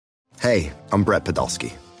Hey, I'm Brett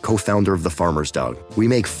Podolsky, co-founder of The Farmer's Dog. We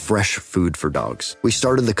make fresh food for dogs. We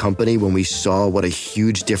started the company when we saw what a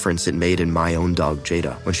huge difference it made in my own dog,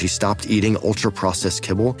 Jada, when she stopped eating ultra-processed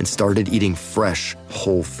kibble and started eating fresh,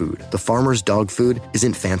 whole food. The Farmer's Dog food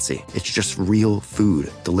isn't fancy. It's just real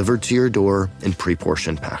food delivered to your door in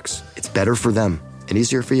pre-portioned packs. It's better for them and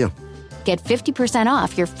easier for you. Get 50%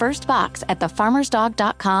 off your first box at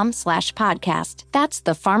thefarmersdog.com/podcast. That's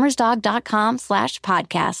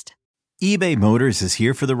thefarmersdog.com/podcast. eBay Motors is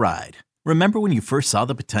here for the ride. Remember when you first saw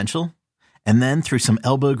the potential? And then through some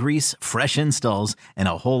elbow grease, fresh installs, and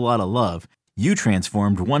a whole lot of love, you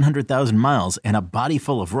transformed 100,000 miles and a body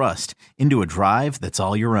full of rust into a drive that's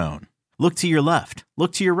all your own. Look to your left.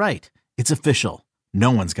 Look to your right. It's official.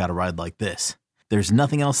 No one's got a ride like this. There's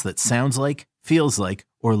nothing else that sounds like, feels like,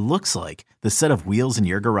 or looks like the set of wheels in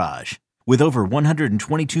your garage. With over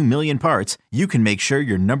 122 million parts, you can make sure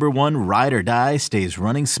your number one ride or die stays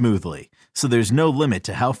running smoothly. So there's no limit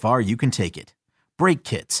to how far you can take it. Brake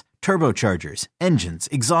kits, turbochargers, engines,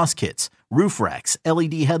 exhaust kits, roof racks,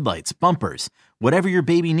 LED headlights, bumpers, whatever your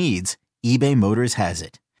baby needs, eBay Motors has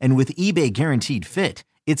it. And with eBay Guaranteed Fit,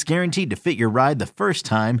 it's guaranteed to fit your ride the first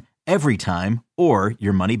time, every time, or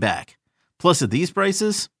your money back. Plus at these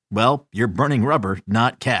prices, well, you're burning rubber,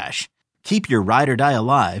 not cash. Keep your ride or die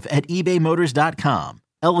alive at ebaymotors.com.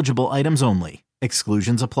 Eligible items only.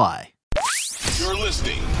 Exclusions apply. You're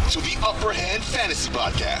listening to the Upper Hand Fantasy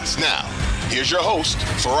Podcast. Now, here's your host,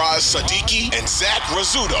 Faraz Siddiqui and Zach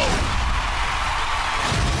Rizzuto.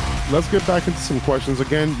 Let's get back into some questions.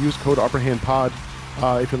 Again, use code UpperhandPod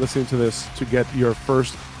if you're listening to this to get your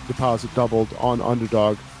first deposit doubled on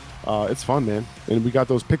Underdog. It's fun, man. And we got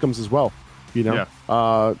those pick'ems as well.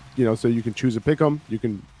 So you can choose a pick'em. You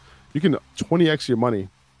can 20x your money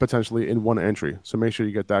potentially in one entry. So make sure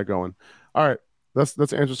you get that going. All right,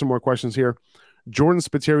 let's answer some more questions here. Jordan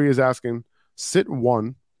Spiteri is asking, sit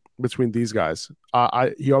one between these guys.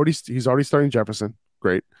 He's already starting Jefferson.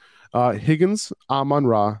 Great. Higgins,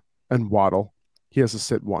 Amon-Ra, and Waddle. He has to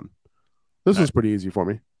sit one. This was pretty easy for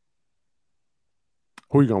me.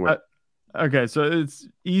 Who are you going with? Okay, so it's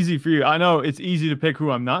easy for you. I know it's easy to pick who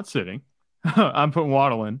I'm not sitting. I'm putting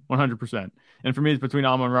Waddle in 100%. And for me, it's between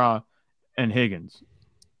Amon-Ra and Higgins.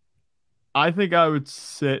 I think I would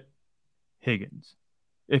sit Higgins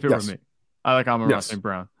if it were me. I like Amon-Ra St.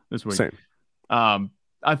 Brown this week. Same.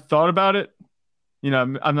 I thought about it.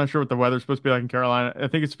 I'm not sure what the weather's supposed to be like in Carolina. I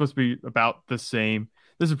think it's supposed to be about the same.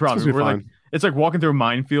 This is a problem. It's like walking through a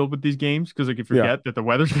minefield with these games because you forget that the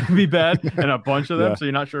weather's going to be bad and a bunch of them, so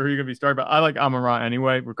you're not sure who you're going to be starting. But I like Amon-Ra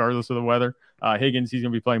anyway, regardless of the weather. Higgins, he's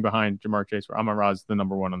going to be playing behind Jamar Chase, where Amon-Ra is the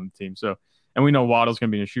number one on the team. So, and we know Waddle's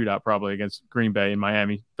going to be in a shootout probably against Green Bay in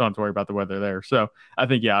Miami. Don't have to worry about the weather there. So I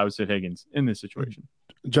think, I would sit Higgins in this situation.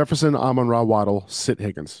 Jefferson, Amon-Ra, Waddle, sit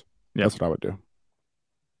Higgins. Yep. That's what I would do.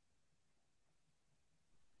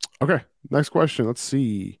 Okay, next question. Let's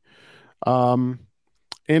see.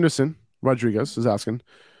 Anderson Rodriguez is asking.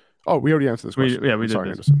 Oh, we already answered this question. We did. Sorry,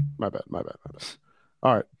 Anderson. My bad.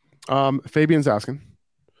 All right. Fabian's asking,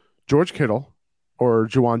 George Kittle or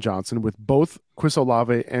Juwan Johnson with both Chris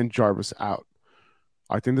Olave and Jarvis out.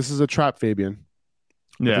 I think this is a trap, Fabian.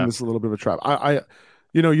 I think this is a little bit of a trap.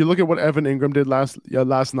 You look at what Evan Ingram did last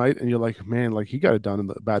night, and you're like, man, like he got it done in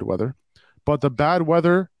the bad weather. But the bad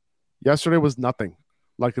weather yesterday was nothing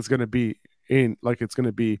like it's going to be in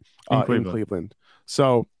Cleveland.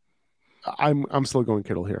 So I'm still going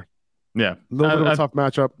Kittle here. Yeah. A little bit of a tough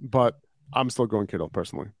matchup, but I'm still going Kittle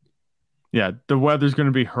personally. Yeah, the weather's going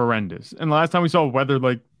to be horrendous. And last time we saw weather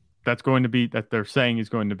like that they're saying is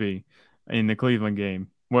going to be in the Cleveland game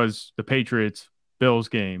was the Patriots-Bills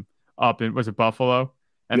game up in, was it Buffalo?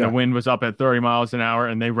 And the wind was up at 30 miles an hour,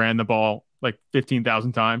 and they ran the ball like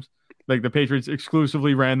 15,000 times. Like the Patriots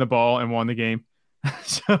exclusively ran the ball and won the game.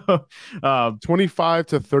 So 25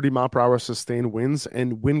 to 30 mile per hour sustained winds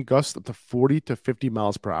and wind gusts up to 40 to 50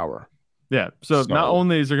 miles per hour. Yeah. So not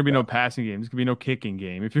only is there going to be no passing game, there's going to be no kicking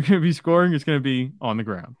game. If you're going to be scoring, it's going to be on the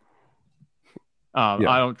ground.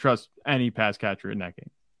 I don't trust any pass catcher in that game.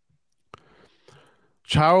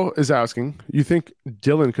 Chow is asking, you think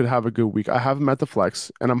Dylan could have a good week? I have him at the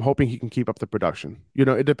flex, and I'm hoping he can keep up the production.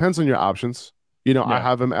 It depends on your options. I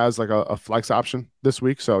have him as like a flex option this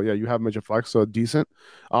week. So, you have him as your flex, so decent.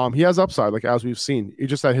 He has upside, like as we've seen. It's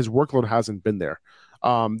just that his workload hasn't been there.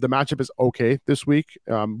 The matchup is okay this week.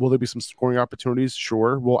 Will there be some scoring opportunities?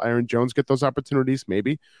 Sure. Will Aaron Jones get those opportunities?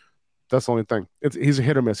 Maybe. That's the only thing. He's a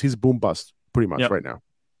hit or miss. He's boom bust pretty much right now.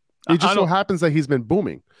 It just so happens that he's been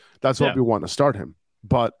booming. That's what we want to start him.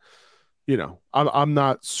 But, I'm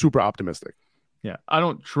not super optimistic. Yeah, I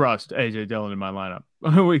don't trust A.J. Dillon in my lineup.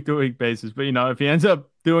 on a week-to-week basis. But, if he ends up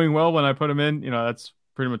doing well when I put him in, that's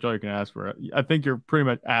pretty much all you can ask for. I think you're pretty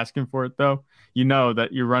much asking for it, though. That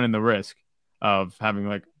you're running the risk of having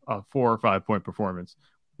like a 4 or 5 point performance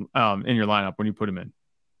in your lineup when you put him in.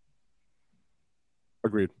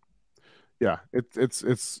 Agreed. Yeah,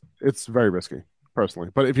 it's very risky, personally.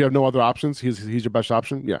 But if you have no other options, he's your best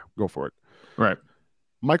option. Yeah, go for it. Right.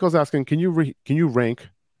 Michael's asking, can you rank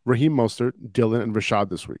Raheem Mostert, Dylan, and Rashad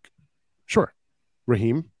this week? Sure.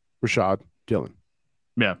 Raheem, Rashad, Dylan.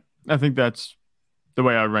 Yeah, I think that's the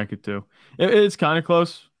way I would rank it too. It's kind of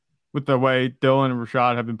close with the way Dylan and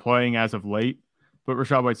Rashad have been playing as of late, but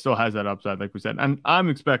Rachaad White still has that upside, like we said. And I'm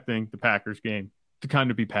expecting the Packers game to kind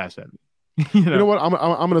of be pass heavy. You know what? I'm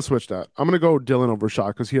going to switch that. I'm going to go Dylan over Rashad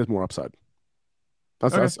because he has more upside. I'm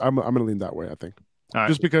going to lean that way, I think. All right.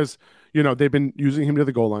 Just because, they've been using him near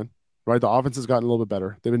the goal line, right? The offense has gotten a little bit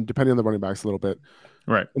better. They've been depending on the running backs a little bit.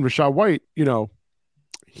 Right. And Rachaad White,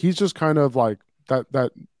 he's just kind of like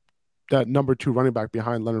that number 2 running back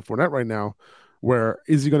behind Leonard Fournette right now, where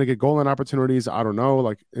is he going to get goal line opportunities? I don't know.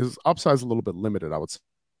 Like, his upside is a little bit limited, I would say.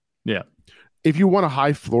 Yeah. If you want a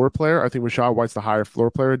high floor player, I think Rachaad White's the higher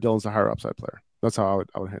floor player. Dylan's the higher upside player. That's how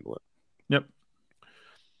I would handle it. Yep.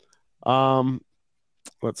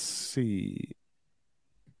 Let's see.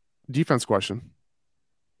 Defense question.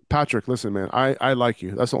 Patrick, listen, man, I like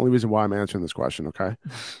you. That's the only reason why I'm answering this question, okay?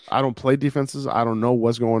 I don't play defenses. I don't know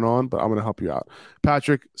what's going on, but I'm going to help you out.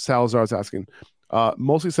 Patrick Salazar is asking,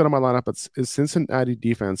 mostly set on my lineup, but is Cincinnati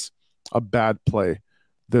defense a bad play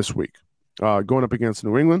this week? Going up against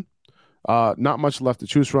New England, not much left to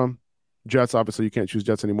choose from. Jets, obviously, you can't choose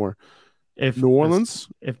Jets anymore. If New Orleans,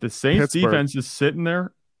 if the Saints Pittsburgh. Defense is sitting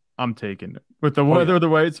there, I'm taking it. With the weather the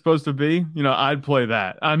way it's supposed to be, I'd play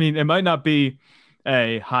that. I mean, it might not be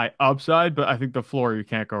a high upside, but I think the floor, you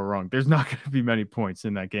can't go wrong. There's not going to be many points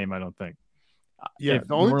in that game, I don't think. Yeah,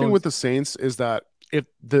 the only thing with the Saints is that if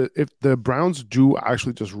the Browns do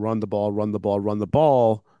actually just run the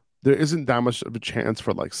ball, there isn't that much of a chance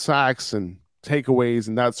for like sacks and takeaways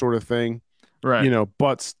and that sort of thing. Right.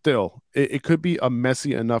 But still, it could be a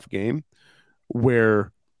messy enough game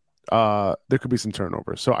where there could be some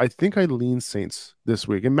turnover. So I think I lean Saints this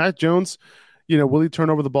week. And Mac Jones, will he turn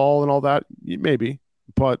over the ball and all that? Maybe,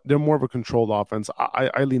 but they're more of a controlled offense.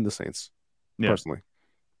 I lean the Saints personally.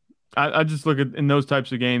 I just look at in those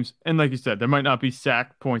types of games, and like you said, there might not be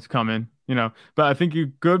sack points coming, but I think you're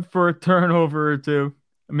good for a turnover or two,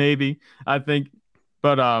 maybe. I think,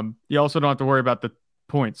 but you also don't have to worry about the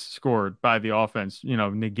points scored by the offense,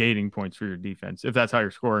 negating points for your defense if that's how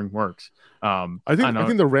your scoring works. I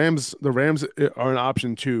think the Rams are an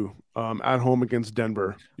option too. At home against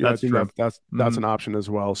Denver, I think true. that's an option as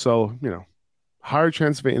well. So higher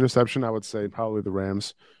chance of an interception, I would say probably the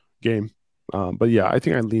Rams game. But yeah, I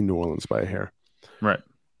think I lean New Orleans by a hair. Right.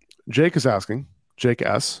 Jake is asking, Jake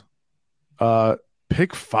S,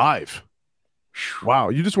 pick 5. Wow,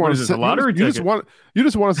 you just want to set lottery you just want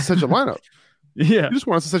us to set your lineup. Yeah, you just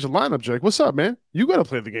want us to set your lineup, Jake. What's up, man? You got to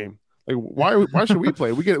play the game. Like, why should we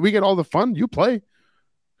play? We get all the fun. You play.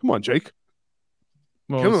 Come on, Jake.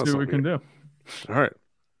 Well, let's see what we can do. All right.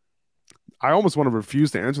 I almost want to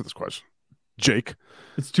refuse to answer this question, Jake.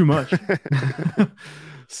 It's too much.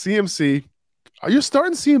 CMC. Are you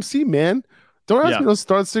starting CMC, man? Don't ask me those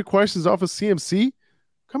start-sit questions off of CMC.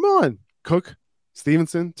 Come on. Cook,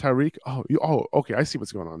 Stevenson, Tyreek. Oh, okay. I see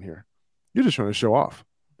what's going on here. You're just trying to show off.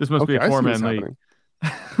 This must be a 4-man league.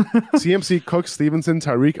 CMC, Cook, Stevenson,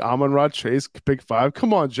 Tyreek, Amon-Ra, Chase, pick 5.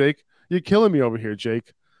 Come on, Jake. You're killing me over here,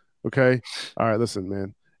 Jake. Okay? All right, listen,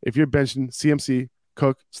 man. If you're benching CMC,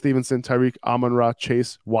 Cook, Stevenson, Tyreek, Amon-Ra,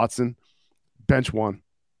 Chase, Watson, bench 1.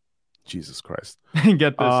 Jesus Christ.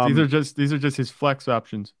 Get this. These are just his flex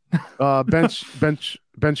options. Bench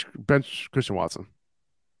Christian Watson.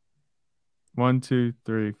 1, 2,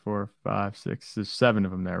 3, 4, 5, 6. There's 7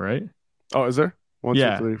 of them there, right? Oh, is there? 1,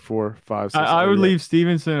 2, 3, 4, 5, 6. I would leave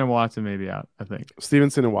Stevenson and Watson maybe out, I think.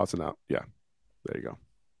 Stevenson and Watson out. Yeah. There you go.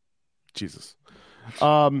 Jesus.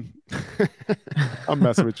 I'm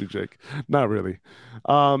messing with you, Jake. Not really.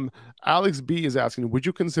 Alex B is asking, would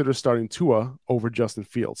you consider starting Tua over Justin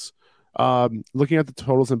Fields? Looking at the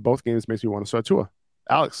totals in both games makes me want to start Tua.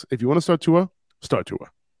 Alex, if you want to start Tua, start Tua.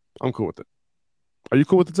 I'm cool with it. Are you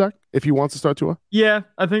cool with it, Zach? If he wants to start Tua? Yeah,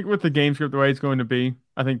 I think with the game script the way it's going to be,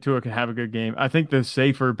 I think Tua can have a good game. I think the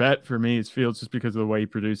safer bet for me is Fields just because of the way he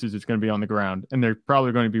produces. It's going to be on the ground, and they're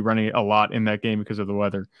probably going to be running it a lot in that game because of the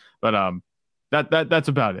weather. But that's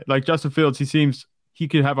about it. Like Justin Fields, he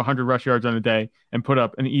could have 100 rush yards on a day and put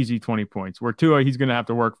up an easy 20 points. Where Tua, he's going to have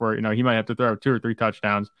to work for it. He might have to throw 2 or 3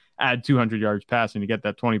 touchdowns, add 200 yards passing to get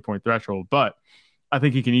that 20-point threshold. But I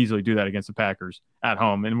think he can easily do that against the Packers at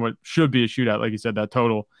home and what should be a shootout. Like you said, that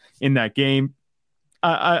total in that game,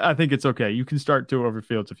 I think it's okay. You can start 2 over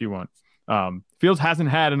Fields if you want. Fields hasn't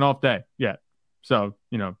had an off day yet. So,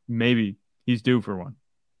 maybe he's due for one.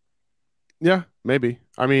 Yeah, maybe.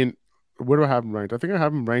 I mean, where do I have him ranked? I think I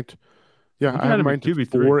have him ranked. Yeah, I have him ranked at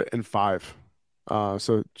 4 and 5.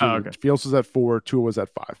 Okay. Fields was at 4, Tua was at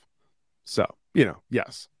 5. So,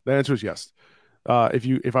 yes. The answer is yes.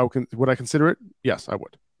 Would I consider it? Yes, I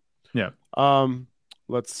would. Yeah.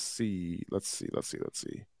 Let's see.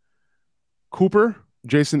 Cooper,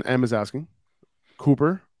 Jason M is asking,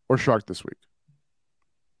 Cooper or Shark this week?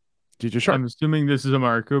 DJ Shark. I'm assuming this is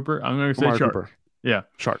Amari Cooper. I'm going to say Shark. Cooper. Yeah.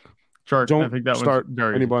 Shark. Don't I think that start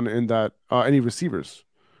anyone in that any receivers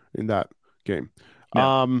in that game.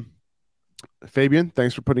 Yeah. Fabian,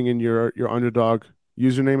 thanks for putting in your underdog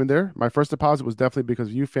username in there. My first deposit was definitely because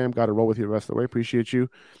of you, fam. Got to roll with you the rest of the way. Appreciate you.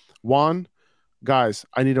 Juan, guys,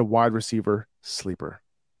 I need a wide receiver sleeper.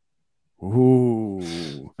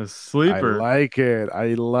 Ooh, a sleeper. I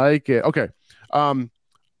like it. Okay.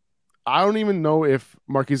 I don't even know if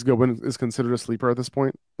Marquise Goodwin is considered a sleeper at this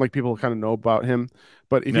point. Like, people kind of know about him,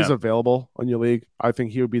 but if he's available on your league, I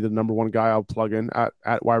think he would be the number one guy I'll plug in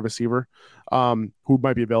at wide receiver, who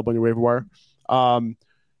might be available on your waiver wire.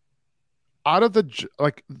 Out of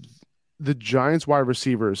the Giants wide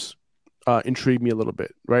receivers intrigue me a little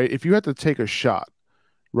bit, right? If you had to take a shot,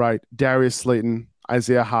 right? Darius Slayton,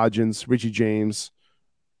 Isaiah Hodgins, Richie James,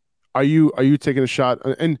 are you taking a shot?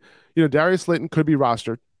 And Darius Slayton could be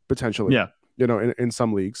rostered potentially, in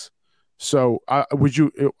some leagues. So I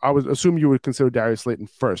would assume you would consider Darius Slayton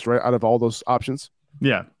first, right? Out of all those options.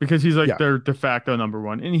 Yeah, because he's their de facto number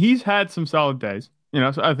one, and he's had some solid days.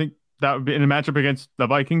 So I think that would be in a matchup against the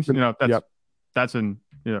Vikings. That's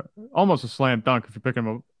almost a slam dunk if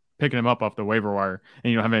you're picking him up off the waiver wire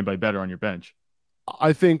and you don't have anybody better on your bench.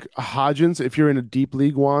 I think Hodgins, if you're in a deep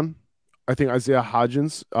league one, I think Isaiah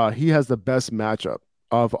Hodgins, he has the best matchup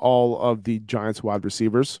of all of the Giants wide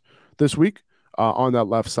receivers this week on that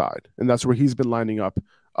left side, and that's where he's been lining up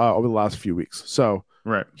over the last few weeks. So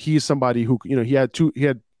right, he's somebody who he had two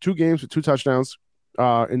games with 2 touchdowns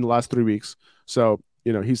in the last 3 weeks. So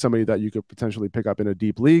he's somebody that you could potentially pick up in a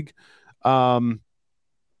deep league. Who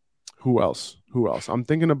else? I'm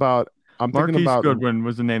thinking about Goodwin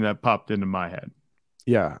was the name that popped into my head.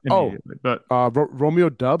 Yeah. But Romeo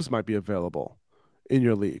Doubs might be available in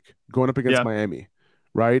your league going up against Miami,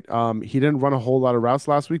 right? He didn't run a whole lot of routes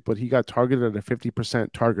last week, but he got targeted at a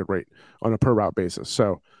 50% target rate on a per route basis.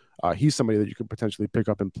 So he's somebody that you could potentially pick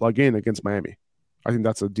up and plug in against Miami. I think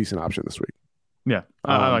that's a decent option this week. Yeah,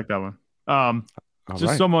 I like that one.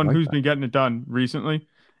 Someone who's been getting it done recently,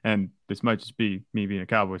 and this might just be me being a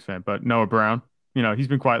Cowboys fan, but Noah Brown, he's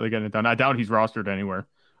been quietly getting it done. I doubt he's rostered anywhere.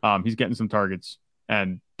 He's getting some targets,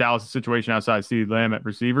 and Dallas' situation outside CeeDee Lamb at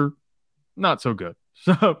receiver, not so good.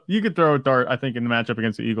 So you could throw a dart, I think, in the matchup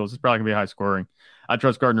against the Eagles. It's probably going to be high scoring. I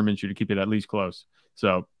trust Gardner Minshew to keep it at least close.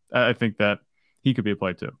 So I think that he could be a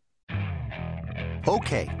play too.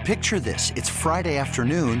 Okay, picture this. It's Friday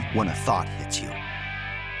afternoon when a thought hits you.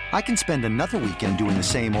 I can spend another weekend doing the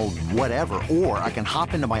same old whatever, or I can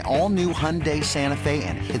hop into my all-new Hyundai Santa Fe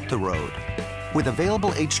and hit the road. With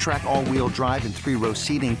available H-Track all-wheel drive and 3-row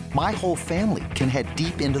seating, my whole family can head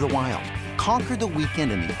deep into the wild. Conquer the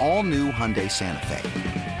weekend in the all-new Hyundai Santa Fe.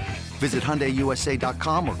 Visit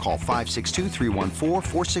HyundaiUSA.com or call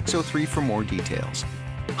 562-314-4603 for more details.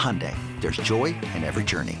 Hyundai, there's joy in every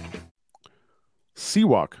journey.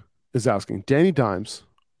 Seawalk is asking, Danny Dimes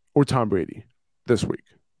or Tom Brady this week?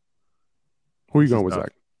 Who are you going with,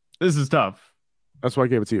 Zach? This is tough. That's why I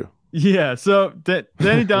gave it to you. Yeah, so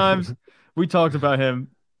Danny Dimes, we talked about him.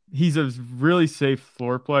 He's a really safe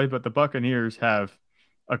floor play, but the Buccaneers have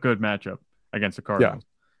a good matchup against the Cardinals. Yeah.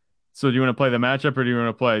 So do you want to play the matchup or do you want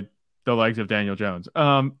to play the legs of Daniel Jones?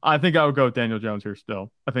 I think I would go with Daniel Jones here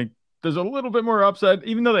still. I think there's a little bit more upside.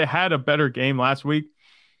 Even though they had a better game last week,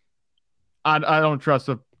 I don't trust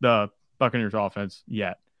the Buccaneers offense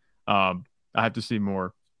yet. I have to see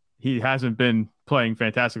more. He hasn't been playing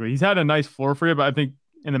fantastically. He's had a nice floor for you, but I think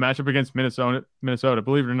in the matchup against Minnesota,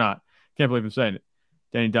 believe it or not, can't believe I'm saying it,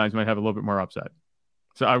 Danny Dimes might have a little bit more upside.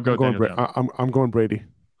 So I would go Daniel Jones. I'm going Brady.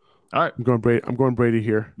 All right. I'm going Brady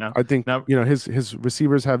here. No. I think his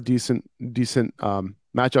receivers have decent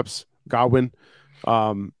matchups. Godwin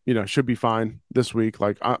should be fine this week.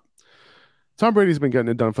 Tom Brady's been getting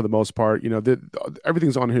it done for the most part.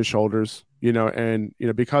 Everything's on his shoulders, and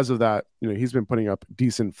because of that, he's been putting up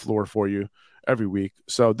decent floor for you every week.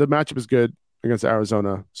 So the matchup is good against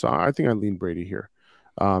Arizona. So I think I lean Brady here.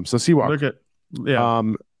 So Seawalk.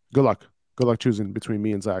 Good luck. Good luck choosing between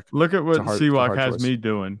me and Zach. Look at what Seawalk hard has choice. me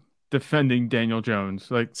doing, defending Daniel Jones.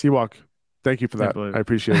 Like Seawalk, thank you for that. I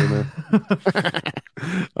appreciate it, man.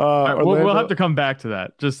 All right, we'll have to come back to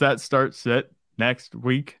that. Just that start sit next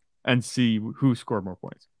week and see who scored more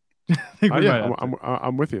points.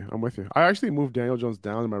 I'm with you. I actually moved Daniel Jones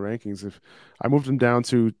down in my rankings. If I moved him down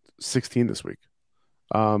to 16 this week.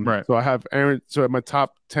 Right. So I have Aaron. So at my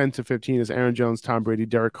top 10 to 15 is Aaron Jones, Tom Brady,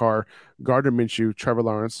 Derek Carr, Gardner Minshew, Trevor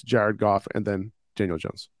Lawrence, Jared Goff, and then Daniel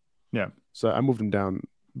Jones. Yeah. So I moved him down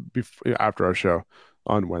after our show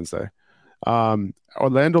on Wednesday.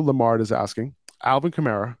 Orlando Lamard is asking Alvin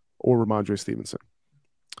Kamara or Ramondre Stevenson.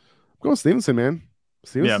 I'm going Stevenson, man.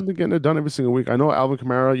 Stevenson's been getting it done every single week. I know Alvin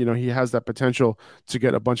Kamara, he has that potential to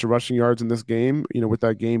get a bunch of rushing yards in this game, with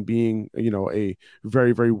that game being, a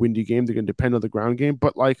very, very windy game. They're going to depend on the ground game.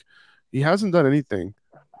 But, he hasn't done anything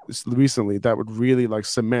recently that would really,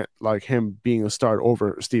 cement, him being a start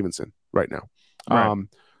over Stevenson right now. Right.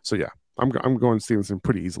 So, yeah, I'm going Stevenson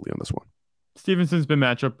pretty easily on this one. Stevenson's been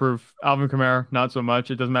matchup proof. Alvin Kamara, not so much.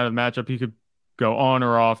 It doesn't matter the matchup. He could go on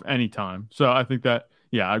or off anytime. So I think that,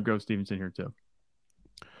 I'd go Stevenson here too.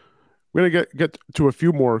 We're going to get to a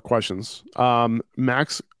few more questions.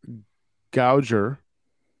 Max Gouger,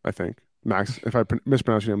 I think. Max, if I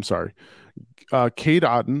mispronounce your name, I'm sorry. Cade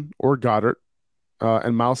Otton or Goddard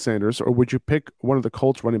and Miles Sanders, or would you pick one of the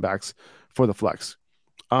Colts running backs for the flex?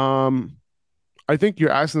 I think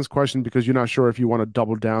you're asking this question because you're not sure if you want to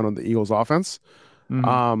double down on the Eagles offense.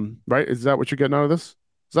 Mm-hmm. Right? Is that what you're getting out of this,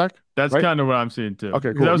 Zach? That's right? kind of what I'm seeing too.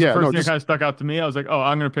 Okay, cool. That was the first thing that kind of stuck out to me. I was like, oh,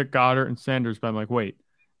 I'm going to pick Goddard and Sanders, but I'm like, wait.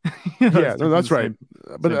 That's right.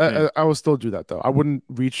 But I will still do that, though. I wouldn't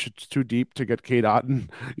reach too deep to get Cade Otton.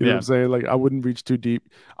 You know what I'm saying? I wouldn't reach too deep.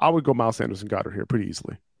 I would go Miles Sanders and Goddard here pretty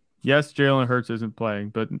easily. Yes, Jalen Hurts isn't playing,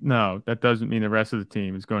 but no, that doesn't mean the rest of the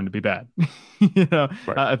team is going to be bad.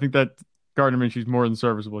 Right. I think that Gardner Minshew's more than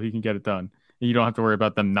serviceable. He can get it done. And you don't have to worry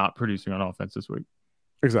about them not producing on offense this week.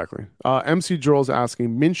 Exactly. MC Joel's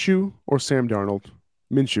asking Minshew or Sam Darnold.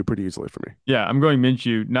 Minshew pretty easily for me. Yeah, I'm going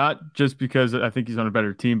Minshew, not just because I think he's on a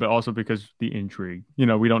better team, but also because the intrigue. We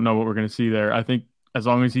don't know what we're going to see there. I think as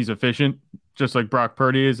long as he's efficient, just like Brock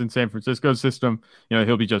Purdy is in San Francisco's system,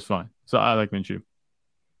 he'll be just fine. So I like Minshew.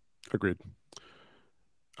 Agreed.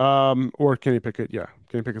 Or Kenny Pickett. Yeah,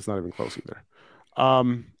 Kenny Pickett's not even close either.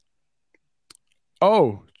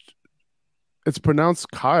 It's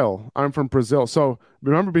pronounced Kyle. I'm from Brazil. So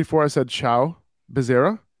remember before I said Chao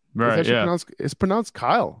Bezerra? Right, it's pronounced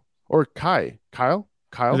Kyle or Kai. Kyle?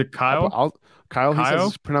 Is it Kyle? Kyle? He says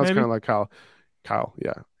it's pronounced maybe? kind of like Kyle. Kyle,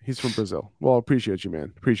 yeah. He's from Brazil. Well, appreciate you,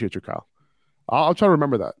 man. Appreciate you, Kyle. I'll try to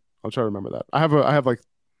remember that. I have like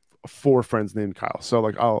 4 friends named Kyle. So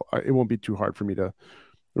it won't be too hard for me to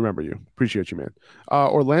remember you. Appreciate you, man.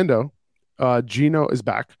 Orlando, Gino is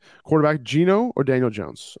back. Quarterback, Gino or Daniel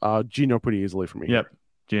Jones? Gino pretty easily for me. Yep,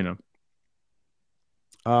 Gino.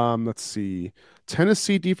 Let's see.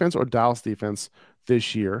 Tennessee defense or Dallas defense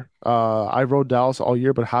this year. I rode Dallas all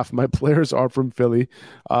year, but half of my players are from Philly.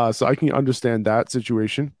 So I can understand that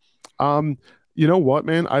situation. You know what,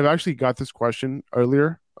 man? I've actually got this question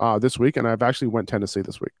earlier this week, and I've actually went Tennessee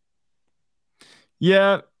this week.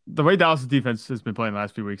 Yeah, the way Dallas' defense has been playing the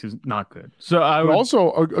last few weeks is not good. So I would...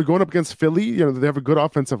 also going up against Philly, they have a good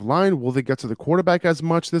offensive line. Will they get to the quarterback as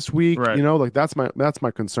much this week? Right. That's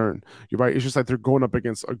my concern. You're right. It's just like they're going up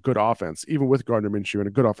against a good offense, even with Gardner Minshew and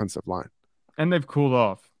a good offensive line. And they've cooled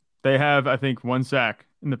off. They have, I think, 1 sack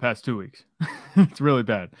in the past 2 weeks. It's really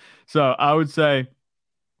bad. So I would say,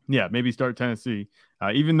 maybe start Tennessee.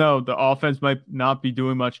 Even though the offense might not be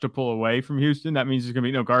doing much to pull away from Houston, that means there's going to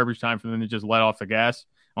be no garbage time for them to just let off the gas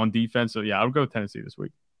on defense. So, I would go with Tennessee this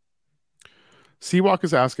week. Seawalk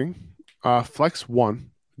is asking, flex 1,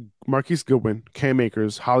 Marquise Goodwin, Cam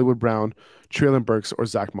Akers, Hollywood Brown, Treylon Burks, or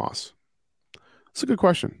Zach Moss? That's a good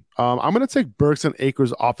question. I'm going to take Burks and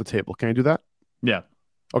Akers off the table. Can I do that? Yeah.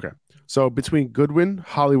 Okay. So between Goodwin,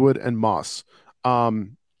 Hollywood, and Moss.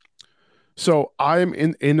 So I'm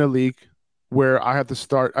in a league where I have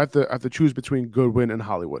to choose between Goodwin and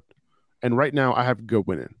Hollywood. And right now I have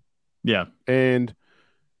Goodwin in. Yeah. And,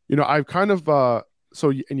 I've kind of,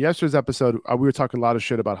 so in yesterday's episode, we were talking a lot of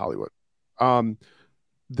shit about Hollywood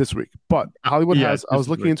this week. But Hollywood I was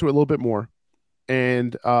looking into it a little bit more.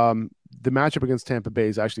 And the matchup against Tampa Bay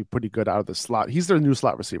is actually pretty good out of the slot. He's their new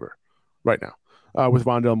slot receiver right now with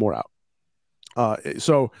Rondale Moore out.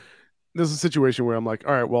 So this is a situation where I'm like,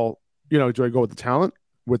 all right, well, do I go with the talent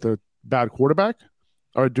with the bad quarterback,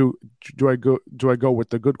 or do I go with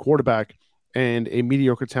the good quarterback and a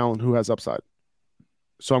mediocre talent who has upside?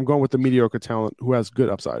 So I'm going with the mediocre talent who has good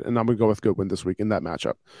upside, and I'm going to go with Goodwin this week in that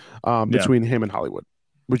matchup between him and Hollywood.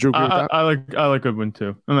 Would you agree with that? I like Goodwin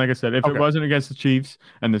too. And like I said, if it wasn't against the Chiefs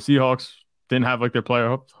and the Seahawks didn't have like their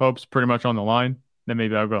player hopes pretty much on the line, then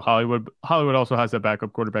maybe I'll go Hollywood. Hollywood also has that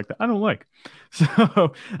backup quarterback that I don't like. So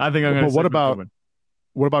I think I'm going to. But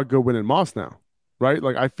what about Goodwin and Moss now? Right?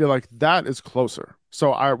 Like I feel like that is closer.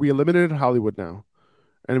 So we eliminated Hollywood now,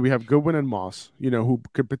 and we have Goodwin and Moss. Who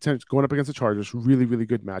could potentially going up against the Chargers. Really, really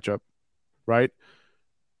good matchup. Right?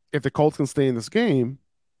 If the Colts can stay in this game,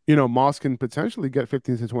 Moss can potentially get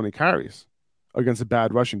 15 to 20 carries against a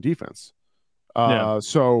bad rushing defense.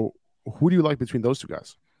 So who do you like between those two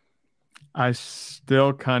guys? I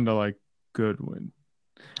still kind of like Goodwin.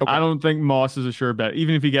 Okay. I don't think Moss is a sure bet.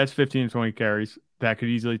 Even if he gets 15 to 20 carries, that could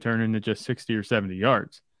easily turn into just 60 or 70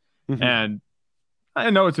 yards. Mm-hmm. And I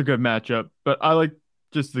know it's a good matchup, but I like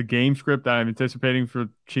just the game script that I'm anticipating for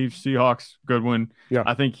Chiefs, Seahawks, Goodwin. Yeah.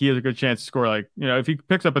 I think he has a good chance to score. Like, if he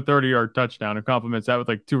picks up a 30-yard touchdown and complements that with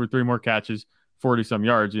like 2 or 3 more catches, 40-some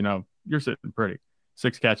yards, you're sitting pretty.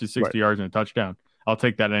 6 catches, 60 yards, and a touchdown. I'll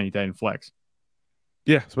take that any day in flex.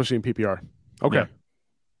 Yeah, especially in PPR. Okay. Yeah.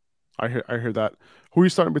 I hear that. Who are you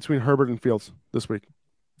starting between Herbert and Fields this week?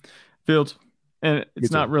 Fields. And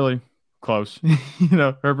it's not really close.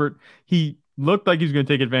 Herbert, he looked like he's going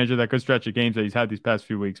to take advantage of that good stretch of games that he's had these past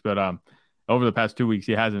few weeks, but over the past 2 weeks,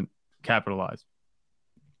 he hasn't capitalized.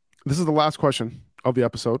 This is the last question of the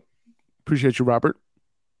episode. Appreciate you, Robert.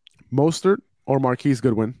 Mostert or Marquise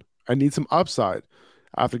Goodwin? I need some upside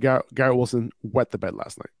after Garrett Wilson wet the bed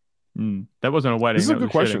last night. That wasn't a wedding. This is a good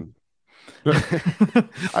question.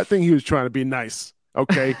 I think he was trying to be nice.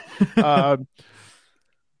 Okay.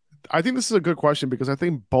 I think this is a good question because I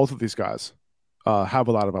think both of these guys have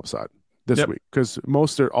a lot of upside this week because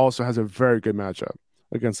Mostert also has a very good matchup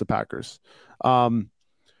against the Packers. In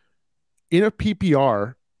a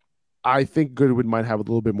PPR, I think Goodwin might have a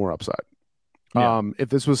little bit more upside. Yeah. If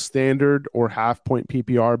this was standard or half point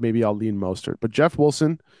PPR, maybe I'll lean Mostert. But Jeff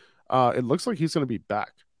Wilson, it looks like he's going to be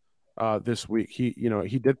back this week.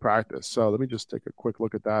 He did practice. So let me just take a quick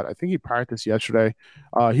look at that. I think he practiced yesterday.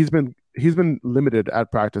 He's been limited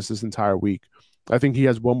at practice this entire week. I think he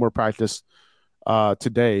has one more practice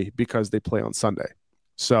today because they play on Sunday.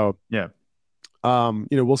 So yeah,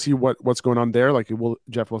 we'll see what's going on there. Like, will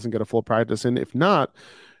Jeff Wilson get a full practice in? If not,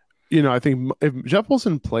 I think if Jeff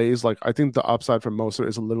Wilson plays, like, I think the upside from Mostert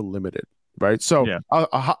is a little limited, right? So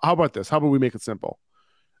how about this? How about we make it simple?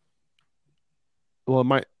 Well,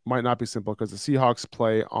 it might not be simple because the Seahawks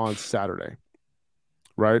play on Saturday,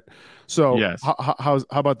 right? So yes. How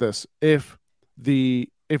about this? If we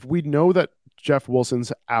know that Jeff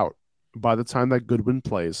Wilson's out by the time that Goodwin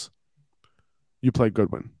plays, you play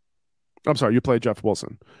Goodwin. I'm sorry, you play Jeff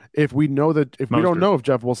Wilson. If we know that, if we don't know if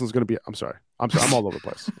Jeff Wilson's going to be, I'm sorry, I'm all over the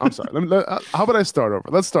place. I'm sorry. How about I start over?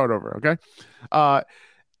 Let's start over, okay?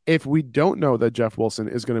 If we don't know that Jeff Wilson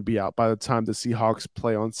is going to be out by the time the Seahawks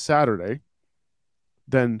play on Saturday,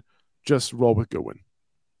 then just roll with Goodwin.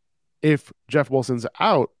 If Jeff Wilson's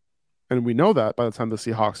out and we know that by the time the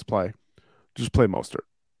Seahawks play, just play Mostert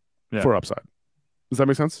for upside. Does that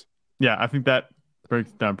make sense? Yeah, I think that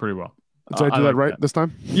breaks it down pretty well. Did I do that right this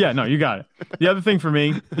time? Yeah, no, you got it. The other thing for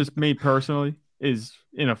me, just me personally, is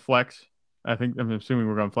in a flex. I'm assuming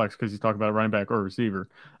we're going flex because he's talking about a running back or a receiver.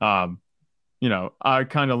 I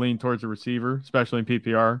kind of lean towards a receiver, especially in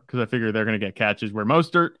PPR, because I figure they're going to get catches. Where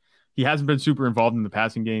Mostert, he hasn't been super involved in the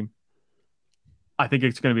passing game. I think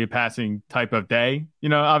it's going to be a passing type of day.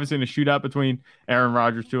 Obviously in a shootout between Aaron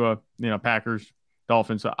Rodgers to Packers,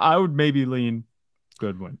 Dolphins. So I would maybe lean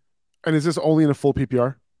Goodwin. And is this only in a full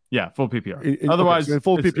PPR? Yeah, full PPR. Otherwise, in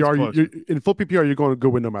full PPR, you're going to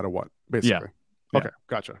Goodwin no matter what, basically. Yeah. Okay,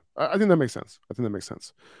 gotcha. I think that makes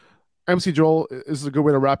sense. MC Joel, this is a good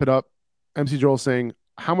way to wrap it up. MC Joel saying,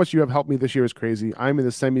 how much you have helped me this year is crazy. I'm in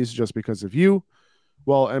the semis just because of you.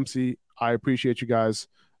 Well, MC, I appreciate you guys.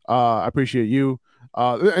 I appreciate you.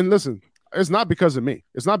 And listen, it's not because of me.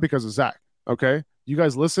 It's not because of Zach. Okay. You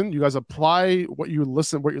guys listen, you guys apply what you're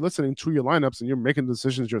listening to your lineups, and you're making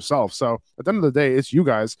decisions yourself. So at the end of the day, it's you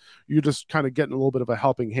guys. You're just kind of getting a little bit of a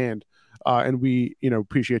helping hand. And we,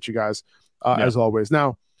 appreciate you guys as always.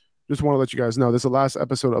 Now, just want to let you guys know this is the last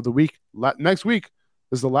episode of the week. Next week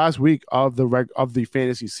is the last week of the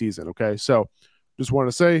fantasy season. Okay. So just want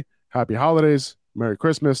to say happy holidays, Merry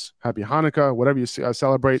Christmas, Happy Hanukkah, whatever you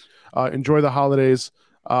celebrate. Enjoy the holidays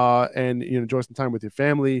and enjoy some time with your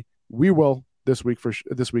family. We will this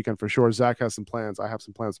weekend for sure. Zach has some plans. I have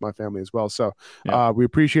some plans with my family as well. So we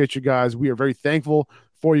appreciate you guys. We are very thankful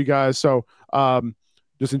for you guys. So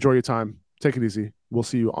just enjoy your time. Take it easy. We'll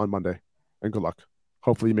see you on Monday, and good luck.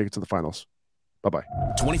 Hopefully you make it to the finals. Bye-bye.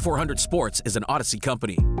 2400 Sports is an Odyssey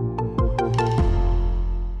company.